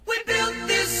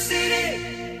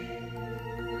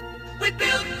We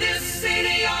built this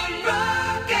city on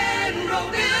rock and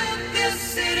roll. Built this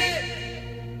city.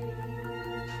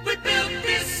 We built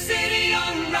this city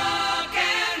on rock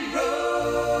and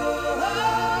roll.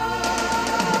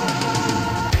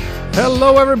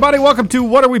 Hello, everybody. Welcome to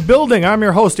What Are We Building? I'm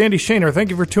your host, Andy Shaner. Thank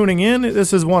you for tuning in.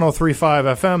 This is 103.5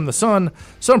 FM, The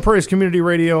Sun Prairie's Community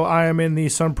Radio. I am in the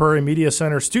Sun Prairie Media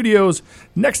Center studios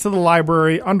next to the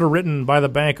library, underwritten by the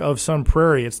Bank of Sun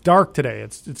Prairie. It's dark today.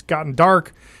 It's gotten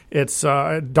dark. It's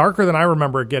darker than I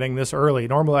remember it getting this early.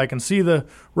 Normally I can see the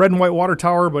red and white water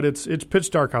tower, but it's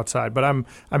pitch dark outside. But I'm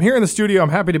here in the studio. I'm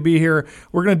happy to be here.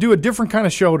 We're going to do a different kind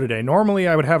of show today. Normally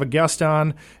I would have a guest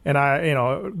on, and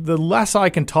the less I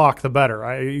can talk, the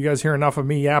better. You guys hear enough of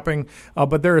me yapping,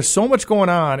 but there is so much going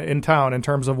on in town in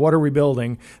terms of what are we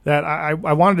building that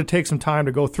I wanted to take some time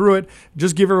to go through it,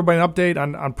 just give everybody an update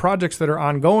on projects that are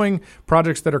ongoing,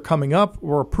 projects that are coming up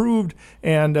or approved,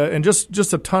 and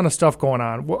just a ton of stuff going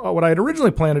on. What I had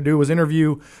originally planned to do was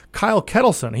interview Kyle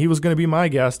Kettleson. He was going to be my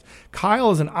guest.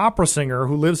 Kyle is an opera singer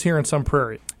who lives here in Sun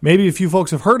Prairie. Maybe a few folks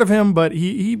have heard of him, but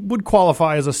he would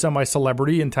qualify as a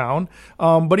semi-celebrity in town.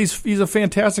 But he's a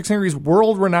fantastic singer. He's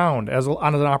world-renowned as an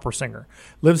opera singer.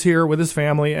 Lives here with his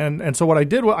family. And so what I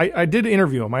did, I did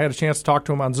interview him. I had a chance to talk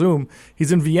to him on Zoom.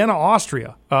 He's in Vienna,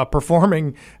 Austria,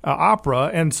 performing opera.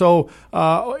 And so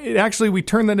we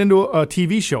turned that into a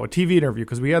TV show, a TV interview,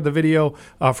 because we had the video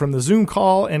from the Zoom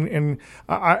call. And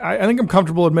I think I'm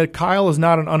comfortable to admit Kyle is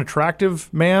not an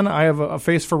unattractive man. I have a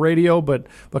face for radio, but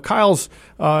Kyle's...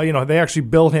 they actually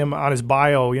built him on his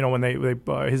bio. When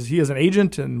he is an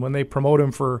agent, and when they promote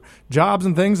him for jobs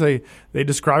and things, they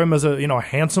describe him as a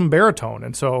handsome baritone,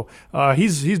 and so he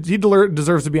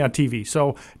deserves to be on TV.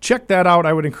 So check that out.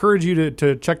 I would encourage you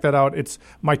to check that out. It's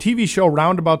my TV show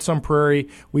Roundabout Sun Prairie.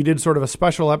 We did sort of a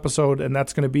special episode, and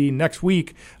that's going to be next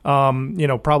week.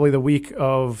 Probably the week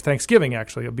of Thanksgiving.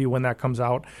 Actually, it'll be when that comes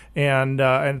out,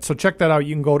 and so check that out.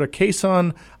 You can go to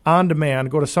KSUN On Demand.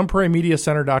 Go to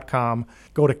sunprairiemediacenter.com.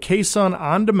 Go to KSUN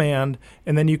On Demand,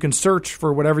 and then you can search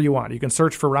for whatever you want. You can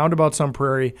search for Roundabout Sun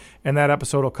Prairie, and that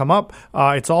episode will come up.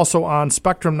 It's also on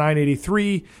Spectrum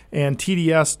 983 and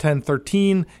TDS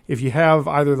 1013. If you have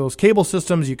either of those cable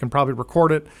systems, you can probably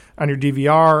record it on your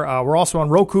DVR. We're also on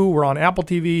Roku. We're on Apple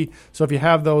TV. So if you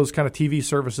have those kind of TV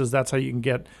services, that's how you can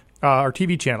get our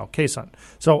TV channel, KSUN.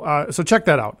 So check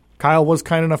that out. Kyle was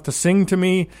kind enough to sing to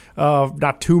me,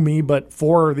 not to me, but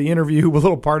for the interview, a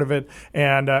little part of it.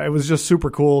 And it was just super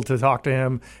cool to talk to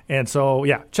him. And so,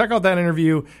 yeah, check out that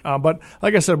interview. But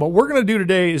like I said, what we're going to do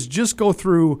today is just go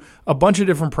through a bunch of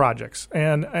different projects.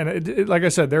 And like I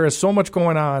said, there is so much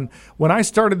going on. When I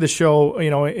started the show,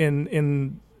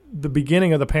 in the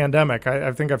beginning of the pandemic,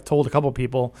 I think I've told a couple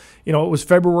people, it was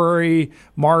February,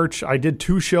 March. I did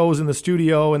 2 shows in the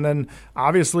studio. And then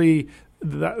obviously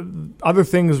other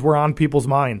things were on people's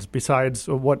minds besides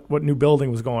what new building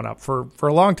was going up for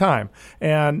a long time.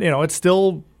 And, it's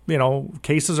still,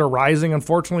 cases are rising,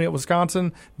 unfortunately, at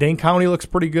Wisconsin. Dane County looks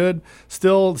pretty good.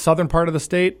 Still the southern part of the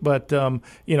state, but,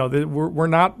 we're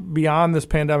not beyond this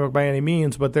pandemic by any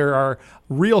means, but there are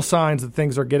real signs that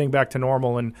things are getting back to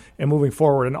normal and moving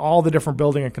forward. And all the different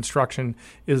building and construction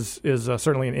is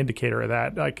certainly an indicator of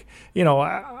that.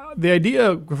 The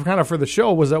idea kind of for the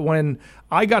show was that when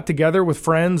I got together with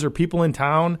friends or people in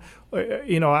town,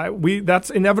 that's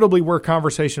inevitably where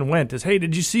conversation went is, hey,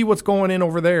 did you see what's going in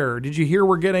over there? Did you hear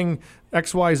we're getting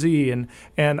XYZ?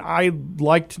 And I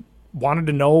wanted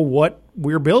to know what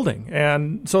we're building.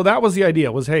 And so that was the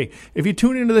idea was, hey, if you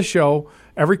tune into the show,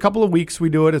 every couple of weeks we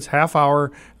do it, it's half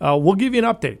hour, we'll give you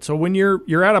an update. So when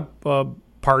you're at a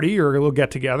party or a little get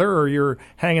together or you're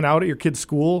hanging out at your kid's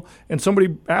school and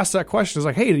somebody asks that question, it's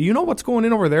like, hey, do you know what's going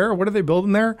in over there? What are they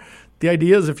building there? The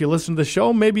idea is if you listen to the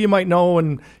show, maybe you might know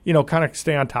and, kind of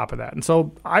stay on top of that. And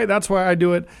so that's why I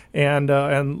do it. And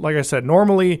like I said,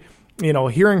 normally,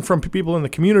 hearing from people in the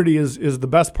community is the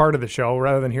best part of the show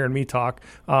rather than hearing me talk.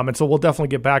 And so we'll definitely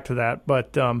get back to that.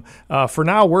 But for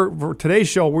now, for today's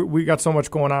show, we got so much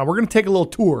going on. We're going to take a little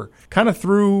tour kind of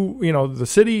through, the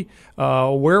city,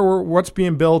 what's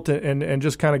being built and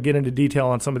just kind of get into detail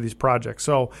on some of these projects.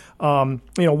 So,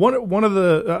 one of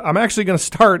the, I'm actually going to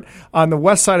start on the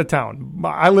west side of town.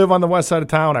 I live on the west side of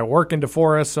town. I work in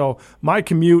DeForest. So my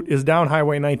commute is down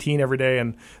Highway 19 every day.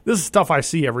 And this is stuff I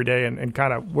see every day and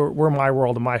kind of where my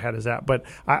world and my head is at. But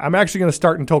I'm actually going to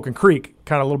start in Token Creek,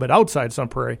 kind of a little bit outside Sun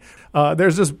Prairie.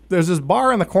 There's this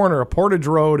bar on the corner of Portage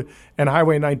Road and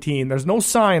Highway 19. There's no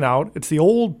sign out. It's the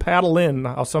old Paddle Inn,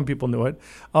 how some people knew it.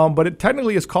 But it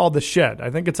technically is called The Shed. I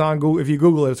think it's on Google. If you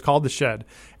Google it, it's called The Shed.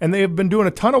 And they have been doing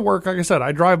a ton of work. Like I said,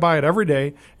 I drive by it every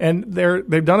day, and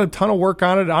they've done a ton of work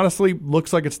on it. It honestly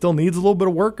looks like it still needs a little bit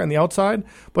of work on the outside,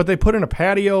 but they put in a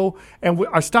patio. And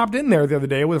I stopped in there the other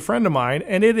day with a friend of mine,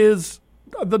 and it is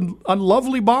a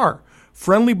lovely bar.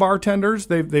 Friendly bartenders.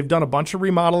 They've done a bunch of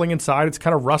remodeling inside. It's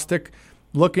kind of rustic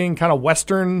looking, kind of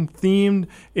Western themed.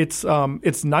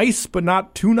 It's nice, but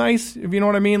not too nice, if you know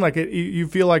what I mean. Like you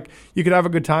feel like you could have a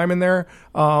good time in there.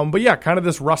 But yeah, kind of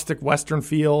this rustic Western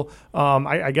feel.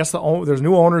 I guess there's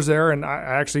new owners there, and I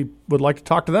actually would like to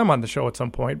talk to them on the show at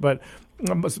some point. But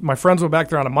my friends were back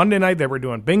there on a Monday night. They were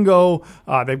doing bingo.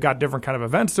 They've got different kind of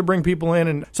events to bring people in.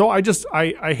 And so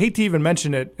I hate to even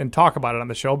mention it and talk about it on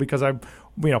the show because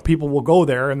people will go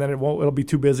there and then it'll be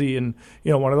too busy and,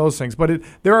 one of those things. But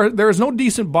there is no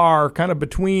decent bar kind of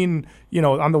between,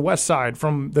 on the west side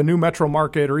from the new Metro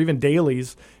Market or even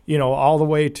Daly's, all the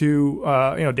way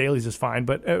to, Daly's is fine.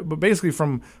 But basically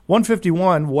from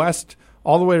 151 west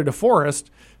all the way to DeForest,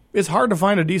 it's hard to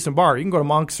find a decent bar. You can go to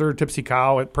Monk's or Tipsy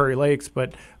Cow at Prairie Lakes,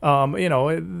 but,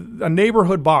 a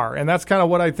neighborhood bar. And that's kind of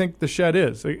what I think The Shed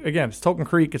is. Again, it's Token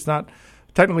Creek. It's not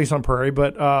technically Sun Prairie,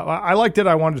 but I liked it.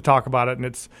 I wanted to talk about it.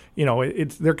 And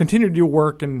they're continuing to do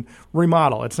work and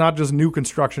remodel. It's not just new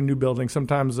construction, new building.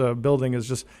 Sometimes a building is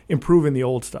just improving the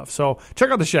old stuff. So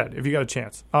check out The Shed if you got a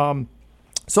chance.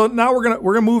 So now we're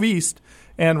gonna move east.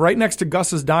 And right next to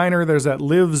Gus's Diner, there's that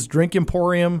Liv's Drink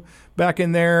Emporium back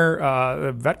in there,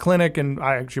 a vet clinic, and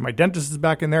my dentist is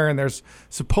back in there, and there's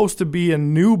supposed to be a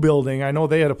new building. I know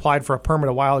they had applied for a permit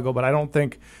a while ago, but I don't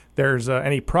think there's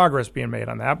any progress being made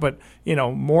on that. But,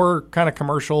 more kind of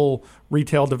commercial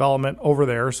retail development over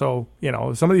there. So,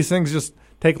 some of these things just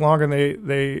take longer than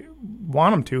they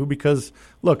want them to because,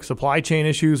 look, supply chain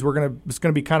issues, it's going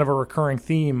to be kind of a recurring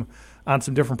theme on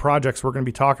some different projects we're going to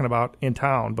be talking about in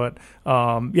town. But, they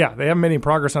haven't made any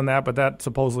progress on that, but that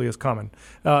supposedly is coming.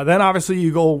 Then, obviously,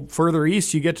 you go further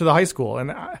east, you get to the high school.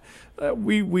 And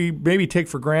we maybe take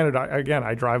for granted,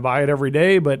 I drive by it every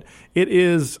day, but it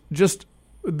is just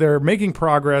they're making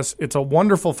progress. It's a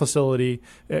wonderful facility,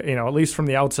 at least from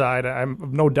the outside. I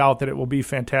have no doubt that it will be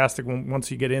fantastic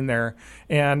once you get in there.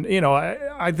 And,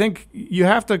 I think you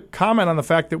have to comment on the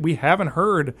fact that we haven't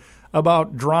heard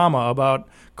about drama, about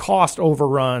cost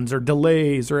overruns or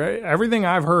delays, or everything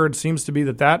I've heard seems to be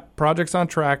that project's on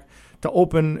track to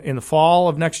open in the fall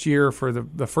of next year for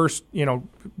the first,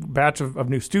 batch of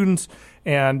new students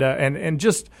and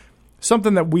just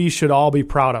something that we should all be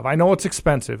proud of. I know it's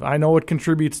expensive. I know it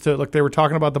contributes to, look, they were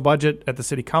talking about the budget at the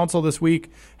city council this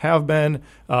week, have been.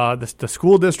 The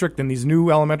school district and these new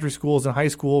elementary schools and high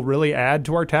school really add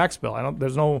to our tax bill.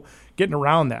 There's no getting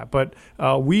around that. But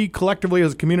we collectively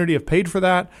as a community have paid for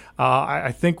that.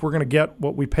 I think we're going to get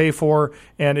what we pay for.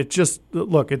 And it just,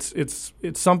 look, it's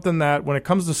something that when it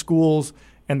comes to schools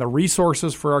and the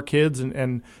resources for our kids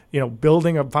and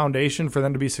building a foundation for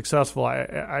them to be successful,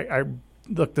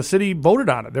 Look, the city voted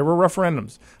on it. There were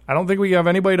referendums. I don't think we have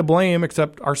anybody to blame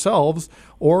except ourselves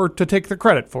or to take the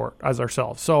credit for it as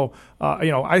ourselves. So,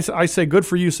 I say good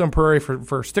for you, Sun Prairie,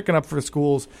 for sticking up for the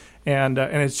schools. And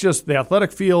it's just the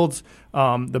athletic fields,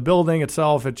 the building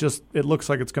itself, it looks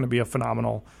like it's going to be a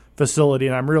phenomenal facility,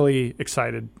 and I'm really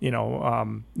excited,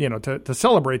 to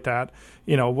celebrate that,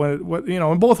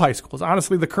 in both high schools.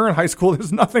 Honestly, the current high school,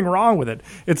 there's nothing wrong with it.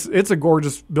 It's a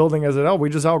gorgeous building as it is. We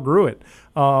just outgrew it.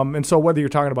 And so whether you're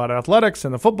talking about athletics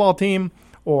and the football team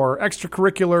or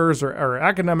extracurriculars or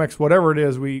academics, whatever it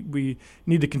is, we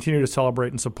need to continue to celebrate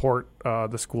and support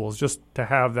the schools just to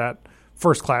have that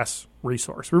first-class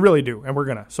resource. We really do, and we're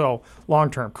going to. So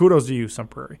long-term, kudos to you, Sun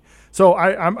Prairie. So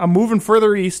I'm moving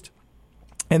further east.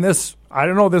 And this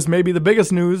may be the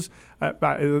biggest news.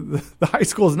 The high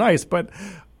school is nice, but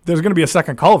there's going to be a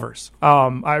second Culver's.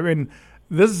 You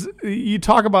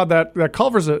talk about that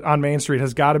Culver's on Main Street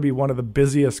has got to be one of the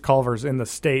busiest Culver's in the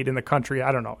state, in the country.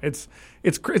 I don't know. It's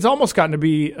almost gotten to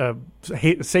be a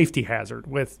safety hazard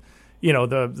with,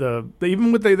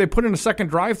 even with they put in a second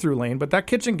drive-through lane, but that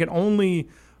kitchen can only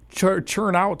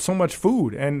churn out so much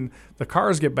food, and the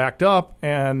cars get backed up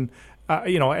and.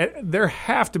 There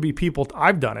have to be people.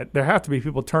 I've done it. There have to be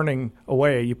people turning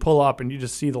away. You pull up and you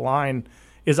just see the line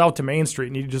is out to Main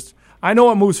Street, and I know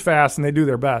it moves fast and they do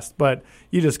their best, but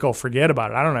you just go forget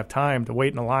about it. I don't have time to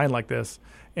wait in a line like this.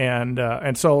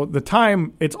 And so the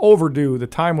time, it's overdue. The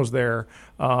time was there.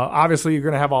 Obviously, you're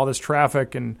going to have all this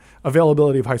traffic and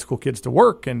availability of high school kids to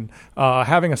work and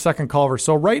having a second Culver.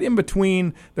 So right in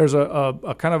between, there's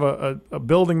a kind of a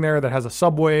building there that has a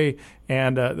Subway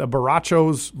and a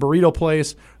Borracho's burrito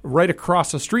place. Right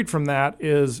across the street from that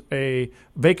is a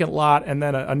vacant lot and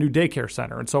then a new daycare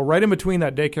center. And so right in between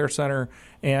that daycare center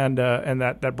and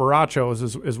that Borracho's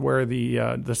is where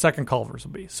the second Culver's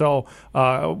will be. So,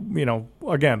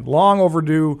 again, long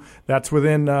overdue. That's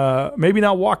within maybe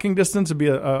not walking distance. It'd be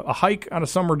a hike on a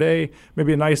summer day,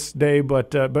 maybe a nice day, but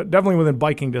definitely within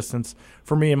biking distance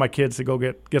for me and my kids to go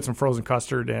get some frozen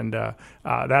custard, and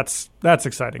that's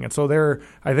exciting. And so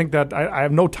I think that I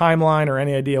have no timeline or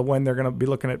any idea when they're going to be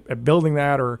looking at building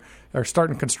that or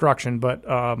starting construction, but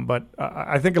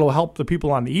I think it'll help the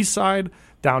people on the east side,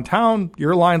 downtown.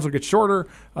 Your lines will get shorter,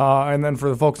 and then for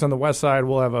the folks on the west side,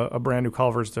 we'll have a brand new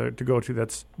Culver's to go to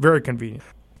that's very convenient.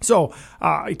 So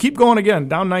keep going again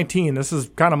down 19. This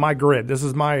is kind of my grid. This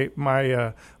is my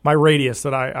radius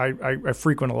that I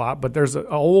frequent a lot. But there's the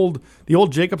old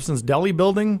Jacobson's Deli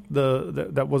building.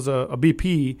 That was a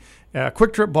BP.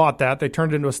 Quick Trip bought that. They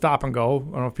turned it into a Stop and Go.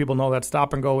 I don't know if people know that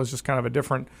Stop and Go is just kind of a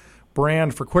different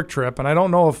brand for Quick Trip, and I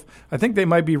don't know I think they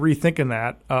might be rethinking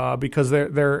that because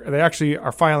they actually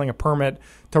are filing a permit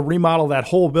to remodel that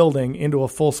whole building into a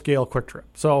full scale Quick Trip.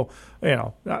 So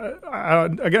again,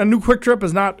 a new Quick Trip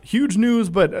is not huge news,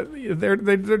 but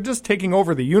they're just taking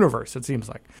over the universe, it seems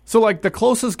like. So like the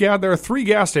closest there are 3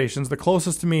 gas stations. The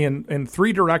closest to me in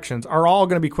 3 directions are all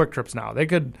going to be Quick Trips now.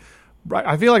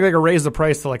 I feel like they could raise the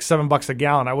price to like $7 a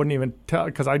gallon. I wouldn't even tell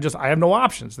because I have no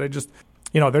options. They're just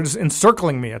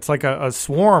encircling me. It's like a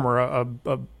swarm or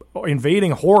a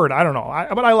invading horde. I don't know.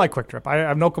 But I like Quick Trip. I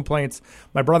have no complaints.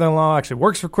 My brother-in-law actually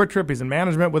works for Quick Trip. He's in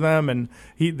management with them, and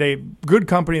they good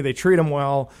company. They treat him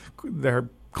well. They're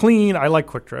clean. I like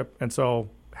Quick Trip, and so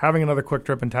having another Quick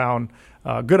Trip in town,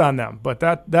 good on them. But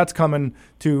that's coming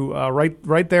to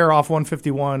right there off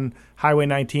 151, Highway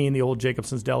 19, the old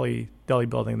Jacobson's Deli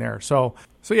building there. So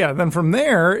yeah, then from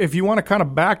there, if you want to kind of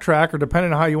backtrack or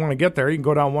depending on how you want to get there, you can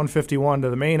go down 151 to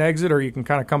the main exit, or you can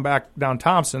kind of come back down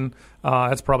Thompson.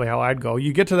 That's probably how I'd go.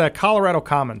 You get to that Colorado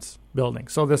Commons building.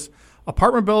 So this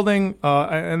apartment building,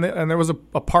 and there was a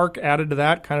park added to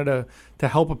that kind of to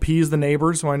help appease the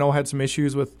neighbors who I know had some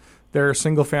issues with their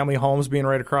single-family homes being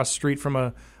right across the street from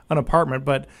an apartment.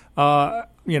 But,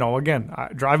 again,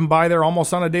 driving by there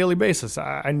almost on a daily basis,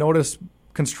 I noticed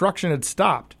construction had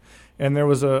stopped. And there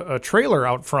was a trailer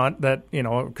out front a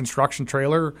construction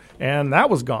trailer, and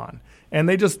that was gone. And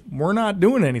they just were not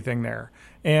doing anything there.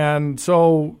 And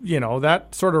so,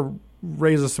 that sort of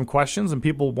raises some questions, and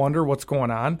people wonder what's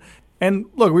going on. And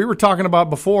look, we were talking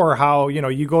about before how,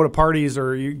 you go to parties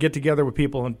or you get together with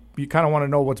people and you kind of want to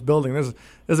know what's building.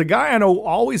 There's a guy I know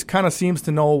always kind of seems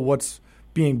to know what's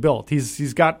being built.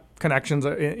 He's got connections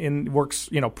works,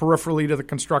 peripherally to the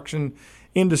construction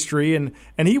industry, and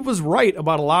he was right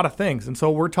about a lot of things. And so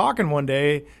we're talking one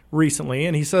day recently,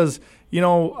 and he says,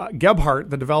 Gebhardt,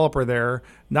 the developer there,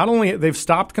 not only they've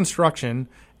stopped construction,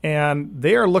 and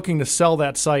they are looking to sell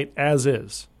that site as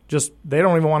is. Just they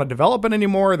don't even want to develop it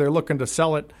anymore. They're looking to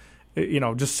sell it,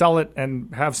 just sell it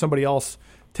and have somebody else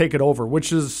take it over,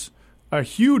 which is a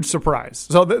huge surprise.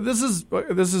 So this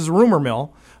is rumor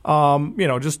mill,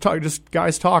 just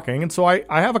guys talking. And so I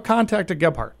have a contact at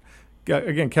Gebhardt.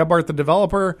 Again, Gebhardt, the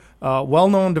developer,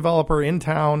 well-known developer in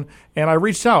town, and I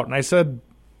reached out and I said,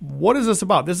 what is this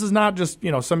about? This is not just,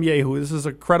 some yahoo. This is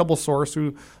a credible source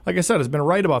who, like I said, has been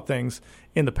right about things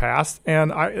in the past.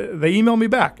 And they emailed me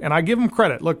back, and I give them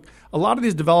credit. Look, a lot of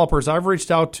these developers I've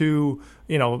reached out to,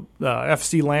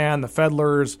 FC Land, the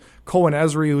Fedlers, Cohen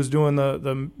Esri, who's doing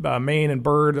the Maine and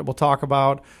Bird that we'll talk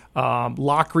about,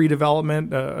 Lock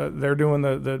Redevelopment, they're doing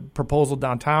the proposal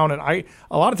downtown. And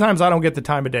a lot of times I don't get the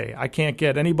time of day. I can't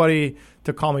get anybody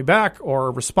to call me back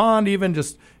or respond even.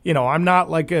 Just, I'm not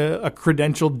like a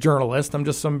credentialed journalist. I'm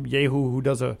just some yahoo who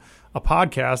does a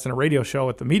podcast and a radio show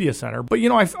at the media center. But,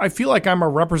 I feel like I'm a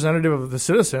representative of the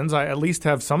citizens. I at least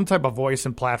have some type of voice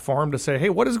and platform to say, hey,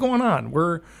 what is going on?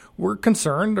 We're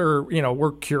concerned, or,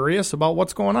 we're curious about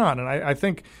what's going on. And I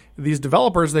think these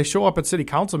developers, they show up at city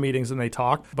council meetings and they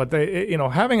talk, but they,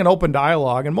 having an open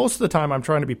dialogue, and most of the time I'm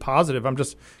trying to be positive. I'm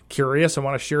just curious. I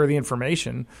want to share the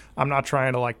information. I'm not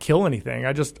trying to kill anything.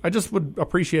 I just would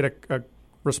appreciate a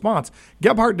response.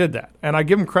 Gebhardt did that, and I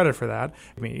give him credit for that.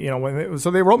 So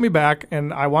they wrote me back,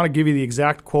 and I want to give you the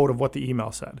exact quote of what the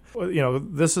email said.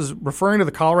 This is referring to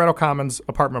the Colorado Commons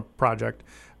apartment project.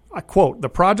 I quote, "The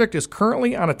project is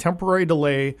currently on a temporary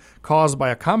delay caused by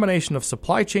a combination of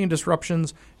supply chain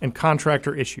disruptions and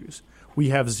contractor issues. We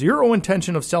have zero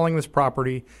intention of selling this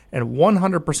property and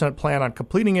 100% plan on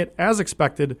completing it as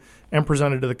expected and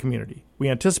presented to the community. We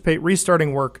anticipate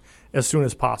restarting work as soon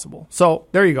as possible. So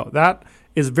there you go. That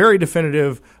is very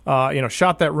definitive,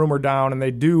 shot that rumor down, and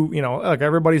they do, like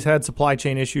everybody's had supply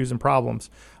chain issues and problems,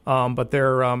 but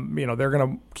they're going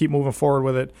to keep moving forward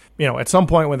with it, at some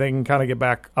point when they can kind of get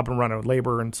back up and running with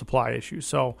labor and supply issues.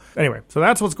 So anyway, so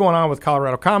that's what's going on with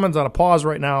Colorado Commons, on a pause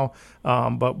right now,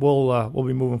 but we'll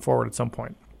be moving forward at some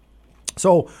point.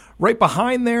 So right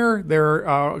behind there, they're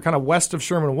kind of west of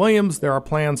Sherwin-Williams, there are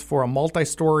plans for a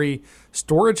multi-story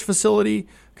storage facility,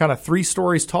 kind of 3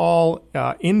 stories tall,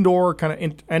 indoor kind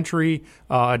of entry,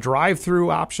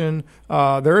 drive-through option.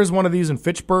 There is one of these in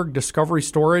Fitchburg, Discovery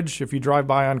Storage, if you drive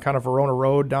by on kind of Verona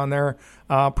Road down there.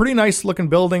 Pretty nice looking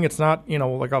building. It's not,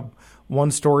 like a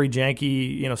one-story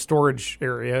janky, storage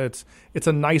area. It's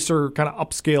a nicer kind of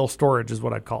upscale storage is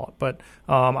what I'd call it. But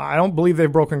I don't believe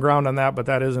they've broken ground on that, but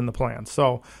that is in the plan.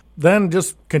 So then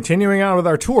just continuing on with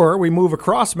our tour, we move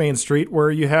across Main Street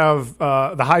where you have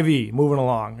the Hy-Vee moving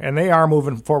along, and they are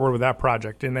moving forward with that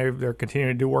project, and they're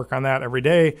continuing to do work on that every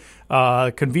day.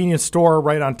 Convenience store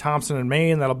right on Thompson and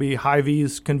Main, that'll be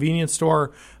Hy-Vee's convenience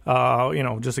store,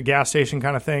 just a gas station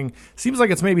kind of thing. Seems like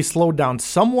it's maybe slowed down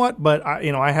somewhat, but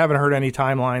I haven't heard any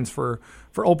timelines for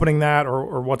opening that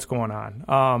or what's going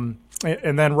on.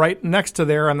 And then right next to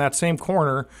there on that same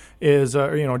corner is,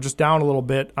 just down a little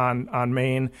bit on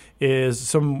Main is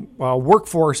some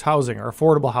workforce housing or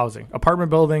affordable housing, apartment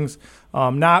buildings,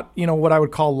 not, what I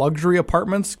would call luxury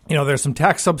apartments. There's some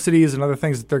tax subsidies and other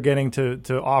things that they're getting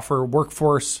to offer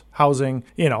workforce housing.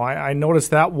 I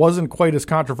noticed that wasn't quite as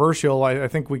controversial. I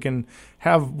think we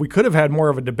could have had more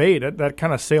of a debate. That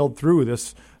kind of sailed through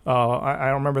this. I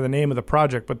don't remember the name of the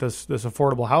project, but this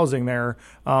affordable housing there.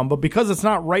 But because it's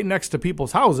not right next to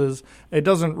people's houses, it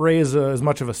doesn't raise as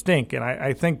much of a stink. And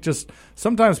I think just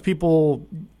sometimes people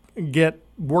get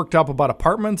worked up about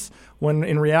apartments when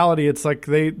in reality it's like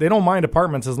they don't mind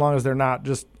apartments as long as they're not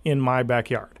just in my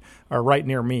backyard or right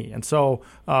near me. And so,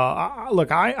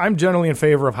 look, I'm generally in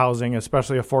favor of housing,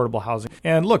 especially affordable housing.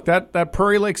 And look, that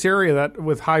Prairie Lakes area that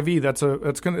with Hy-Vee,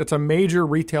 it's a major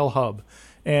retail hub.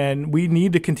 And we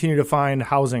need to continue to find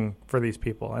housing for these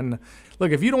people. And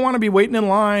look, if you don't want to be waiting in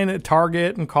line at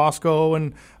Target and Costco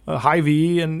and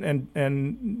Hy-Vee,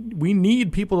 and we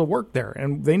need people to work there,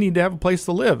 and they need to have a place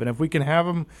to live. And if we can have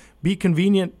them be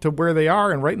convenient to where they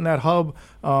are and right in that hub,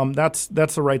 that's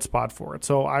the right spot for it.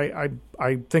 So I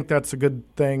think that's a good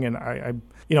thing, and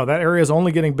that area is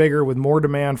only getting bigger with more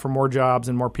demand for more jobs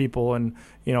and more people, and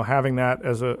having that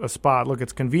as a spot. Look,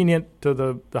 it's convenient to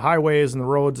the highways and the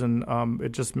roads, and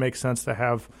it just makes sense to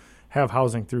have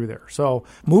housing through there. So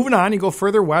moving on, you go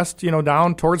further west,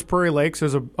 down towards Prairie Lakes.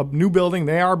 There's a new building.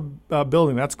 They are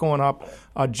building. That's going up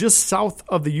just south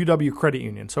of the UW Credit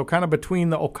Union. So kind of between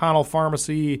the O'Connell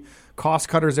Pharmacy, Cost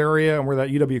Cutters area and where that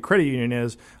UW Credit Union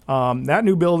is. That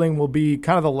new building will be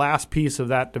kind of the last piece of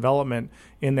that development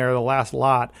in there, the last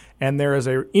lot. And there is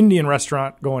a Indian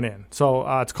restaurant going in. So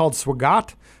it's called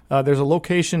Swagat. There's a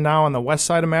location now on the west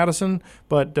side of Madison,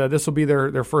 but this will be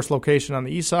their first location on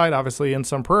the east side, obviously in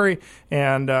Sun Prairie.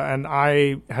 And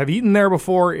I have eaten there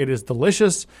before. It is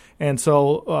delicious. And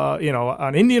so,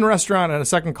 an Indian restaurant and a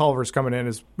second Culver's coming in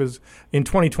is in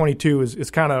 2022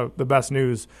 is kind of the best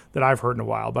news that I've heard in a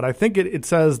while. But I think it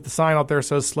says, the sign out there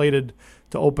says slated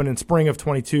to open in spring of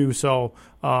 22. So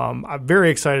I'm very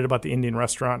excited about the Indian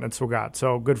restaurant at Swagat.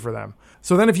 So good for them.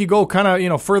 So then if you go kind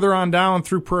of, further on down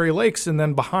through Prairie Lakes and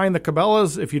then behind the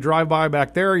Cabela's, if you drive by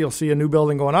back there, you'll see a new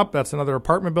building going up. That's another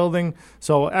apartment building.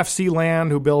 So FC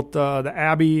Land, who built the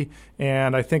Abbey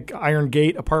and I think Iron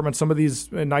Gate Apartments, some of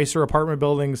these nicer apartment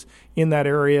buildings in that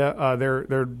area,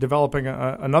 they're developing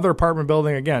another apartment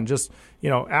building. Again, just,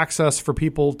 access for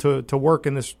people to work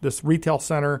in this retail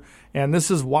center. And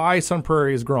this is why Sun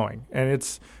Prairie is growing. And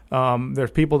it's,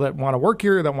 there's people that want to work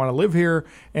here, that want to live here.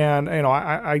 And,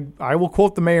 I will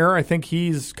quote the mayor. I think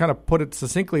he's kind of put it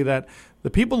succinctly that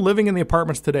the people living in the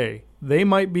apartments today, they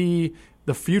might be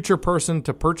the future person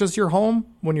to purchase your home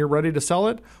when you're ready to sell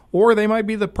it, or they might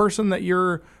be the person that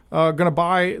you're going to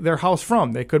buy their house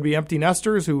from. They could be empty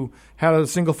nesters who had a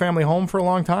single family home for a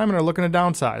long time and are looking to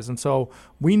downsize. And so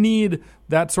we need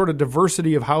that sort of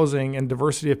diversity of housing and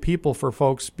diversity of people for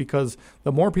folks, because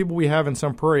the more people we have in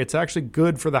Sun Prairie, it's actually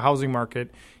good for the housing market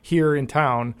here in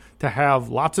town to have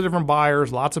lots of different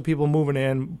buyers, lots of people moving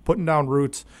in, putting down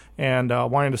roots and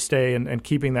wanting to stay and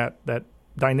keeping that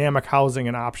dynamic housing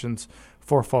and options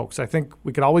for folks. I think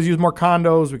we could always use more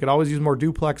condos. We could always use more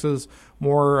duplexes,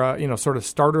 more sort of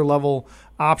starter level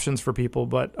options for people.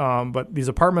 But these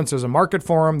apartments, there's a market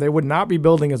for them. They would not be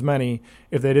building as many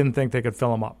if they didn't think they could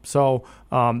fill them up. So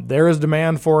there is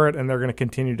demand for it, and they're going to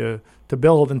continue to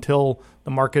build until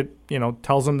the market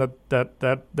tells them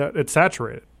that it's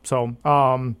saturated. So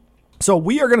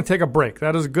we are going to take a break.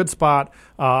 That is a good spot.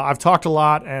 I've talked a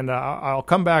lot, and I'll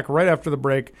come back right after the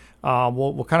break.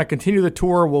 We'll kind of continue the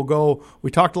tour. We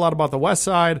talked a lot about the west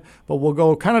side, but we'll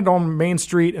go kind of down Main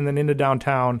Street and then into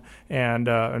downtown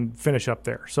and finish up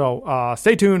there. So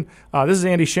stay tuned. This is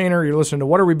Andy Shaner. You're listening to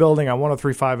What Are We Building on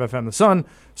 103.5 FM The Sun,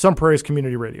 Sun Prairie's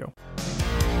Community Radio.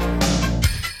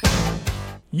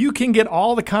 You can get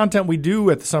all the content we do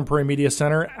at the Sun Prairie Media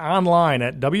Center online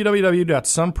at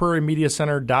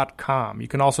www.sunprairiemediacenter.com. You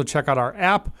can also check out our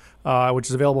app, which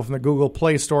is available from the Google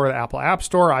Play Store, the Apple App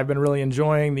Store. I've been really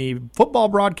enjoying the football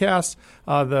broadcasts,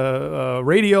 the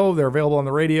radio. They're available on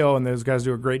the radio, and those guys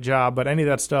do a great job. But any of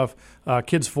that stuff,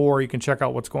 Kids 4, you can check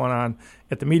out what's going on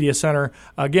at the Media Center.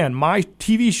 Again, my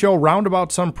TV show,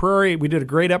 Roundabout Sun Prairie, we did a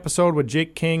great episode with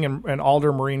Jake King and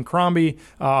Alder Marine Crombie.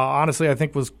 Honestly, I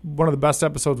think was one of the best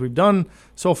episodes we've done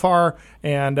so far.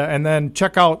 And then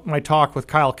check out my talk with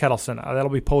Kyle Kettleson. That'll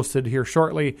be posted here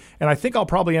shortly. And I think I'll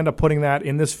probably end up putting that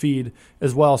in this feed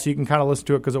as well, so you can kind of listen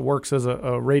to it because it works as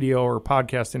a radio or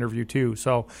podcast interview too.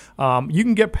 So you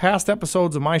can get past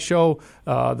episodes of my show,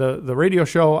 the radio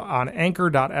show, on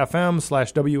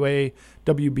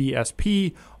anchor.fm/WAWBSP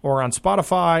or on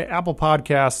Spotify, Apple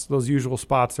Podcasts, those usual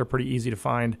spots. They're pretty easy to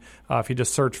find. If you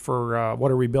just search for What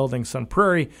Are We Building Sun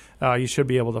Prairie, you should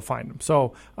be able to find them.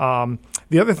 So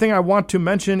the other thing I want to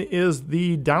mention is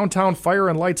the Downtown Fire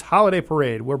and Lights Holiday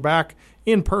Parade. We're back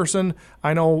in person.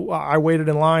 I know I waited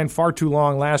in line far too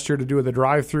long last year to do the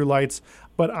drive-through lights,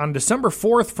 but on December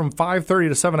 4th from 5:30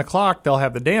 to 7 o'clock, they'll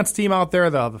have the dance team out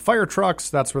there. They'll have the fire trucks.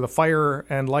 That's where the fire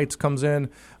and lights comes in.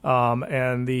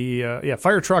 And the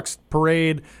fire trucks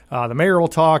parade. The mayor will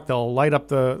talk. They'll light up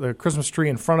the Christmas tree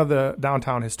in front of the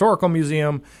Downtown Historical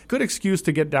Museum. Good excuse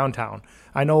to get downtown.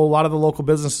 I know a lot of the local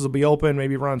businesses will be open,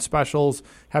 maybe run specials,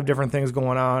 have different things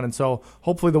going on. And so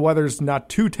hopefully the weather's not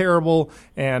too terrible,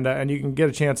 and you can get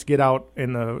a chance to get out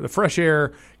in the fresh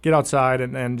air, get outside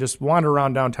and just wander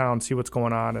around downtown, see what's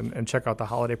going on, and check out the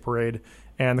holiday parade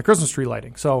and the Christmas tree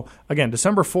lighting. So again,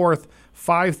 December 4th,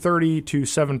 5:30 to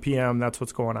 7 p.m., that's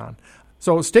what's going on.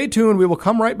 So stay tuned. We will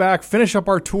come right back, finish up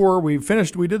our tour. We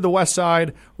did the west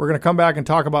side. We're going to come back and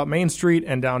talk about Main Street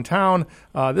and downtown.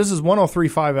 This is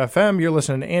 103.5 FM. You're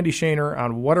listening to Andy Shaner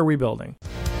on What Are We Building?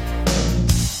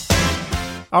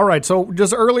 All right, so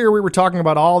just earlier we were talking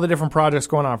about all the different projects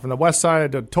going on from the west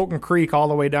side to Token Creek all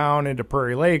the way down into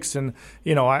Prairie Lakes, and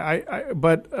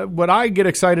but what I get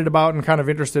excited about and kind of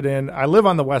interested in, I live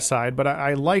on the west side, but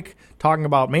I like talking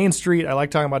about Main Street. I like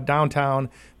talking about downtown.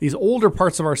 These older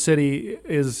parts of our city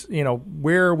is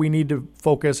where we need to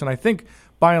focus, and I think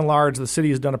by and large the city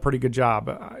has done a pretty good job.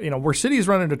 Where cities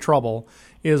run into trouble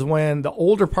is when the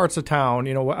older parts of town,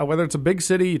 whether it's a big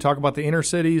city, you talk about the inner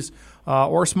cities,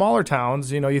 or smaller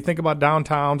towns, you think about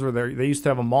downtowns where they used to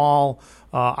have a mall.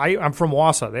 I'm from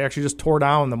Wausau. They actually just tore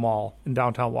down the mall in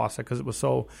downtown Wausau because it was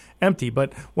so empty.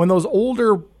 But when those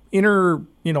older inner,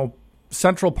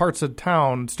 central parts of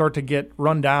town start to get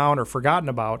run down or forgotten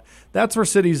about, that's where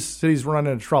cities run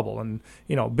into trouble. And,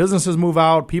 businesses move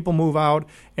out, people move out.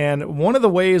 And one of the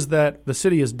ways that the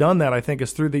city has done that, I think,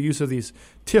 is through the use of these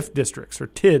TIF districts or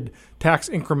TID, tax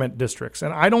increment districts.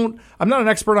 And I'm not an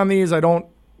expert on these. I don't,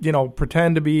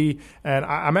 pretend to be. And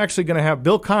I'm actually going to have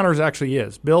Bill Connors actually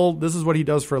is. Bill, this is what he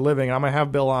does for a living. I'm going to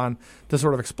have Bill on to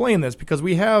sort of explain this because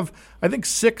we have, I think,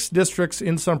 6 districts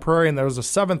in Sun Prairie, and there was a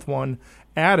 7th one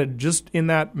added just in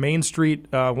that Main Street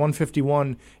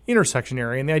 151 intersection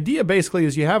area. And the idea basically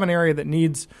is you have an area that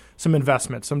needs some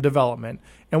investment, some development.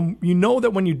 And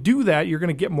that when you do that, you're going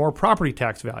to get more property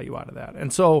tax value out of that.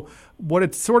 And so what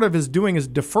it sort of is doing is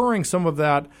deferring some of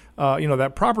that,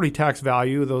 that property tax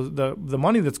value, the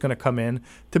money that's going to come in,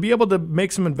 to be able to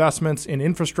make some investments in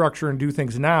infrastructure and do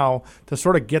things now to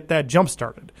sort of get that jump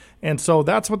started. And so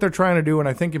that's what they're trying to do, and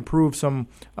I think improve some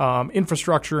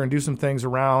infrastructure and do some things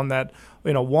around that.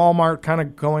 Walmart kind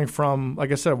of going from,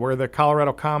 like I said, where the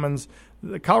Colorado Commons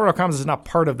is not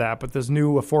part of that, but this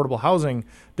new affordable housing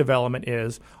development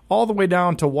is, all the way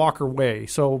down to Walker Way.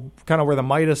 So kind of where the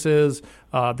Midas is,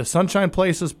 the Sunshine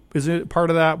Place is part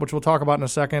of that, which we'll talk about in a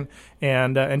second,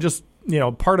 and just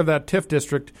part of that TIF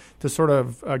district to sort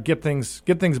of get things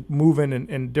moving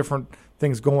and different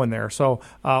things going there. So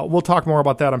we'll talk more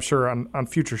about that, I'm sure, on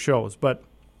future shows, but.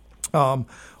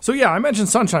 So yeah, I mentioned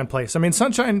Sunshine Place. I mean,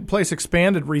 Sunshine Place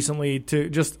expanded recently to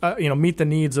just meet the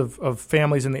needs of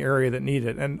families in the area that need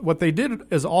it. And what they did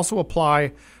is also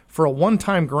apply for a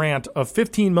one-time grant of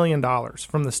 $15 million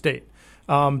from the state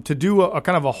to do a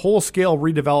kind of a whole-scale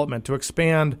redevelopment to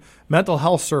expand mental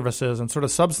health services and sort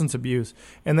of substance abuse,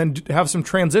 and then have some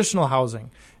transitional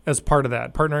housing as part of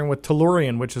that, partnering with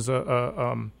Tellurian, which is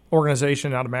a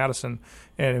organization out of Madison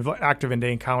and active in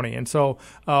Dane County. And so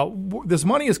this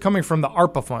money is coming from the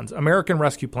ARPA funds, American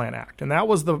Rescue Plan Act. And that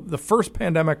was the first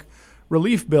pandemic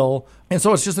relief bill. And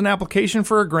so it's just an application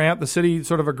for a grant. The city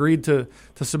sort of agreed to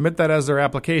submit that as their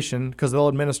application because they'll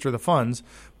administer the funds.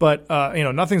 But,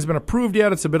 nothing's been approved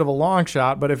yet. It's a bit of a long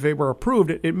shot. But if it were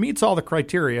approved, it meets all the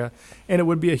criteria. And it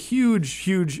would be a huge,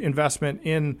 huge investment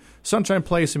in Sunshine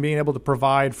Place and being able to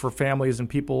provide for families and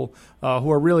people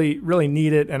who are really, really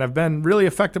need it and have been really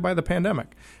affected by the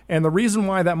pandemic. And the reason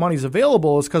why that money is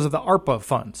available is because of the ARPA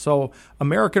fund. So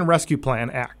American Rescue Plan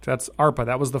Act. That's ARPA.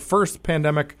 That was the first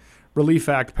pandemic relief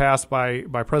act passed by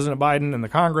President Biden and the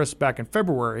Congress back in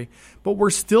February, but we're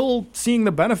still seeing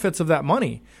the benefits of that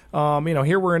money.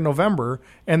 Here we're in November,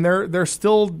 and they're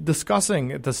still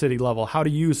discussing at the city level how to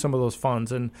use some of those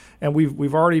funds, and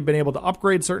we've already been able to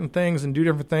upgrade certain things and do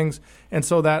different things, and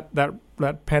so that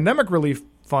pandemic relief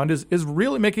fund is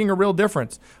really making a real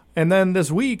difference. And then this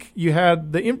week, you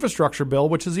had the infrastructure bill,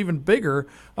 which is even bigger.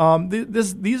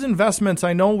 These investments,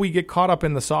 I know we get caught up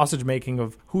in the sausage making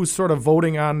of who's sort of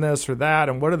voting on this or that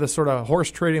and what are the sort of horse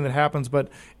trading that happens, but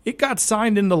it got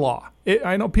signed into law.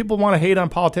 I know people want to hate on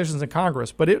politicians in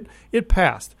Congress, but it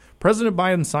passed. President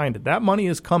Biden signed it. That money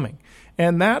is coming.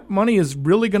 And that money is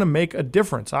really going to make a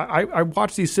difference. I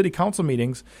watch these city council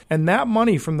meetings, and that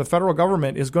money from the federal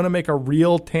government is going to make a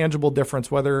real tangible difference,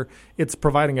 whether it's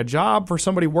providing a job for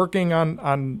somebody working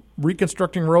on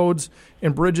reconstructing roads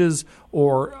and bridges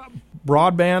or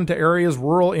broadband to areas,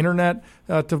 rural internet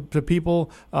to people.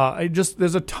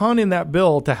 There's a ton in that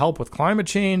bill to help with climate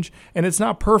change, and it's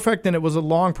not perfect, and it was a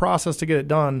long process to get it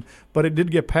done, but it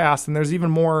did get passed, and there's even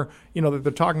more that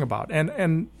they're talking about.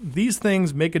 And these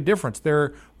things make a difference.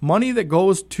 They're money that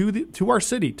goes to our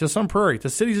city, to Sun Prairie, to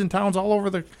cities and towns all over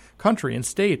the country and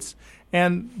states,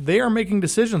 and they are making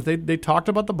decisions. They talked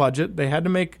about the budget. They had to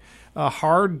make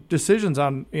hard decisions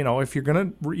on if you're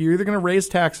either going to raise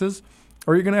taxes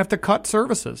or you're going to have to cut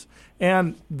services.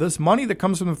 And this money that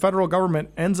comes from the federal government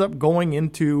ends up going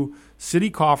into city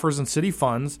coffers and city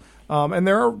funds, and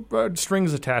there are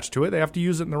strings attached to it. They have to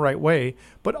use it in the right way.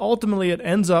 But ultimately, it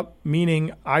ends up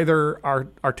meaning either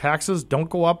our taxes don't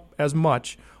go up as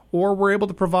much, or we're able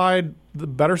to provide the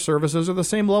better services or the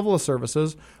same level of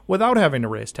services without having to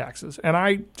raise taxes.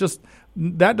 And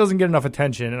that doesn't get enough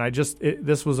attention. And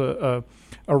this was a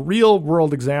real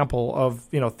world example of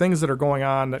things that are going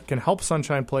on that can help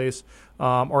Sunshine Place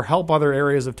or help other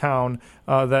areas of town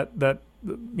that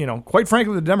quite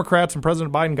frankly, the Democrats and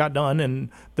President Biden got done, and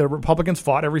the Republicans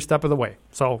fought every step of the way.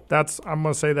 So I'm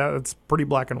going to say that it's pretty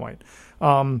black and white.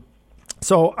 That's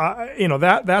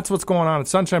what's going on at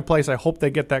Sunshine Place. I hope they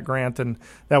get that grant, and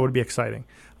that would be exciting.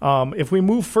 If we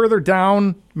move further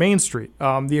down Main Street,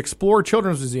 the Explore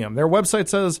Children's Museum, their website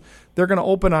says they're going to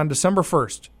open on December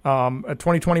 1st,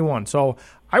 2021. So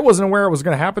I wasn't aware it was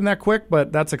going to happen that quick,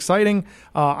 but that's exciting.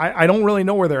 I don't really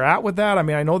know where they're at with that. I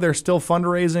mean, I know they're still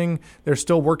fundraising. They're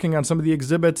still working on some of the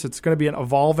exhibits. It's going to be an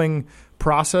evolving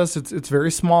process. It's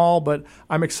very small, but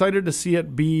I'm excited to see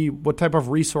it be what type of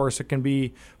resource it can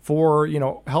be for,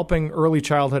 helping early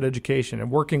childhood education and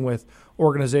working with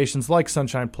organizations like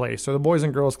Sunshine Place or the Boys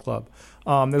and Girls Club.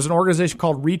 There's an organization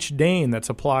called Reach Dane that's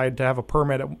applied to have a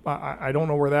permit. I don't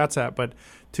know where that's at, but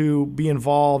to be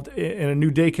involved in a new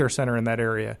daycare center in that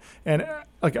area. And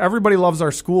like everybody loves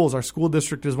our schools. Our school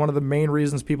district is one of the main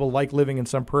reasons people like living in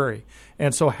Sun Prairie.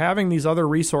 And so having these other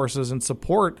resources and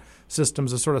support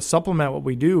systems to sort of supplement what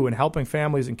we do and helping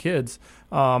families and kids,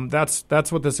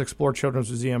 that's what this Explore Children's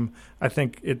Museum, I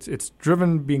think it's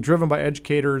being driven by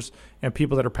educators and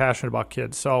people that are passionate about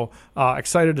kids. So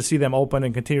excited to see them open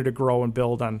and continue to grow and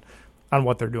build on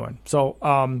what they're doing. So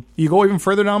you go even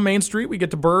further down Main Street, we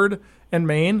get to Bird and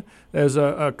Main. There's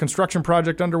a construction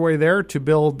project underway there to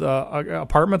build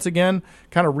apartments again,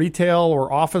 kind of retail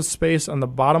or office space on the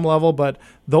bottom level, but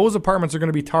those apartments are going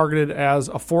to be targeted as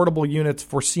affordable units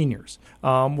for seniors,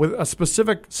 with a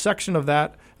specific section of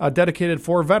that dedicated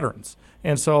for veterans.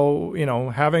 And so,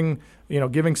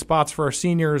 giving spots for our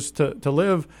seniors to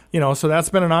live, so that's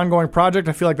been an ongoing project.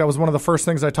 I feel like that was one of the first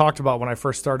things I talked about when I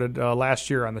first started last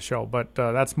year on the show, but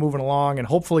that's moving along, and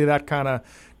hopefully that kind of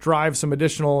drive some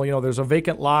additional, there's a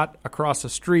vacant lot across the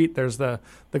street. There's the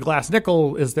Glass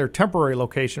Nickel is their temporary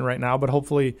location right now, but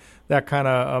hopefully that kind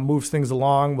of moves things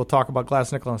along. We'll talk about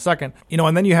Glass Nickel in a second.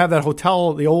 And then you have that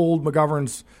hotel, the old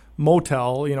McGovern's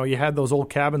motel. You had those old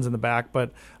cabins in the back,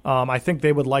 but I think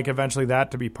they would like eventually that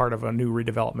to be part of a new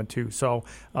redevelopment too. So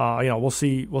we'll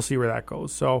see where that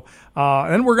goes. So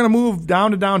and then we're going to move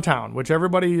down to downtown, which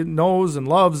everybody knows and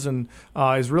loves, and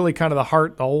is really kind of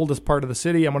the oldest part of the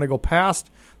city. I'm going to go past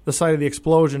the site of the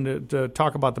explosion to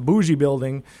talk about the Bougie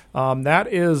building. That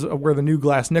is where the new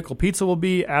Glass Nickel Pizza will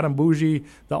be. Adam Bougie,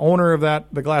 the owner of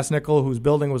the Glass Nickel, whose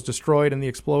building was destroyed in the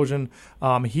explosion.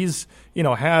 He's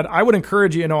I would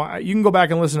encourage you can go back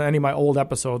and listen to any of my old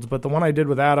episodes, but the one I did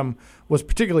with Adam was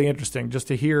particularly interesting just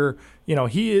to hear.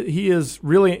 He is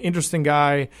really an interesting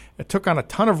guy. It took on a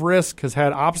ton of risk, has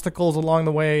had obstacles along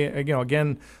the way.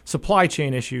 Again, supply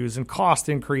chain issues and cost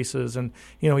increases, and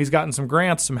he's gotten some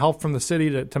grants, some help from the city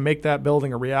to make that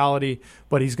building a reality.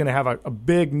 But he's going to have a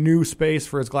big new space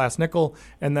for his Glass Nickel,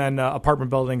 and then apartment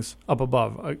buildings up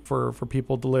above for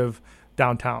people to live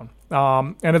downtown.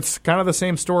 And it's kind of the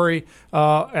same story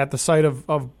at the site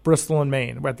of Bristol and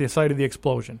Maine, at the site of the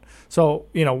explosion. So,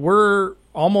 we're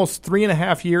almost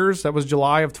 3.5 years. That was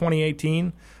July of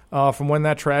 2018 from when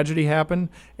that tragedy happened,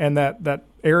 and that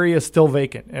area is still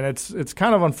vacant. And it's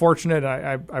kind of unfortunate.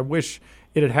 I wish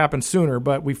it had happened sooner,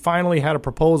 but we finally had a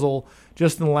proposal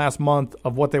just in the last month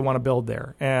of what they want to build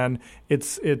there. And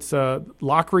it's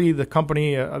Lockery, the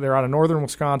company, they're out of northern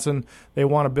Wisconsin. They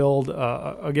want to build,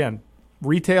 again,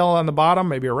 retail on the bottom,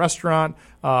 maybe a restaurant,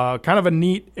 kind of a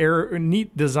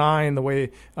neat design, the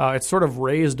way it's sort of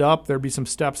raised up. There'd be some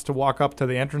steps to walk up to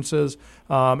the entrances,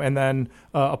 and then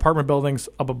apartment buildings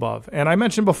up above. And I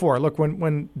mentioned before, look,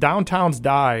 when downtowns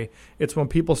die, it's when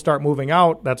people start moving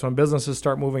out. That's when businesses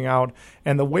start moving out.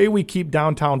 And the way we keep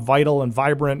downtown vital and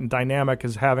vibrant and dynamic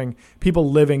is having people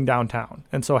living downtown.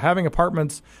 And so having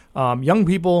apartments, young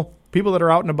people that are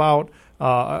out and about,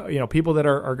 people that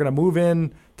are going to move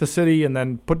in to city and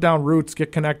then put down roots,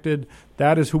 get connected.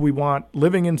 That is who we want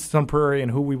living in Sun Prairie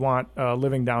and who we want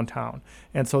living downtown.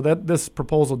 And so that this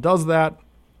proposal does that.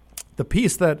 The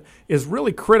piece that is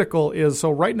really critical is,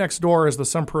 so right next door is the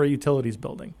Sun Prairie Utilities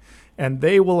building. And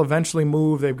they will eventually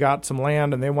move. They've got some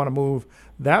land and they want to move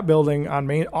that building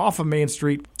off of Main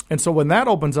Street. And so when that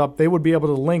opens up, they would be able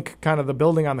to link kind of the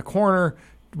building on the corner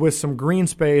with some green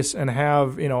space and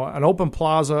have, an open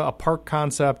plaza, a park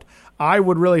concept. I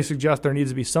would really suggest there needs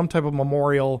to be some type of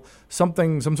memorial, some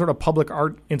sort of public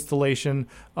art installation.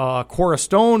 Cora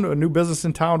Stone, a new business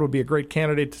in town, would be a great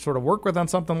candidate to sort of work with on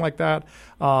something like that.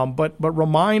 But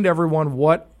remind everyone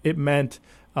what it meant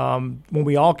when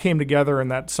we all came together in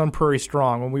that Sun Prairie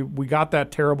Strong, when we got that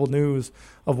terrible news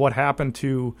of what happened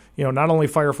to, not only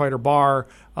Firefighter Bar,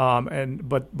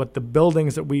 but the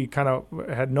buildings that we kind of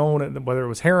had known, whether it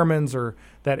was Harriman's or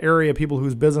that area, people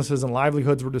whose businesses and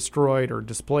livelihoods were destroyed or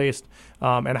displaced,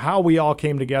 and how we all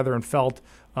came together and felt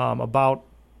about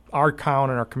our town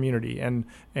and our community.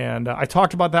 And I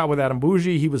talked about that with Adam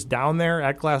Bougie. He was down there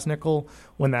at Glass Nickel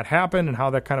when that happened and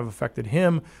how that kind of affected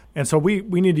him. And so we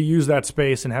need to use that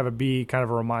space and have it be kind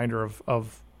of a reminder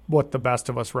of what the best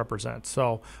of us represents.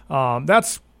 So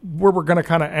that's where we're going to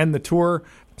kind of end the tour.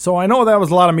 So I know that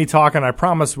was a lot of me talking. I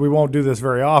promise we won't do this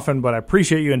very often, but I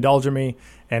appreciate you indulging me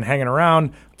and hanging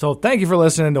around. So thank you for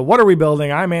listening to What Are We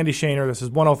Building? I'm Andy Shaner. This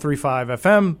is 103.5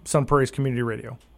 FM, Sun Prairie's Community Radio.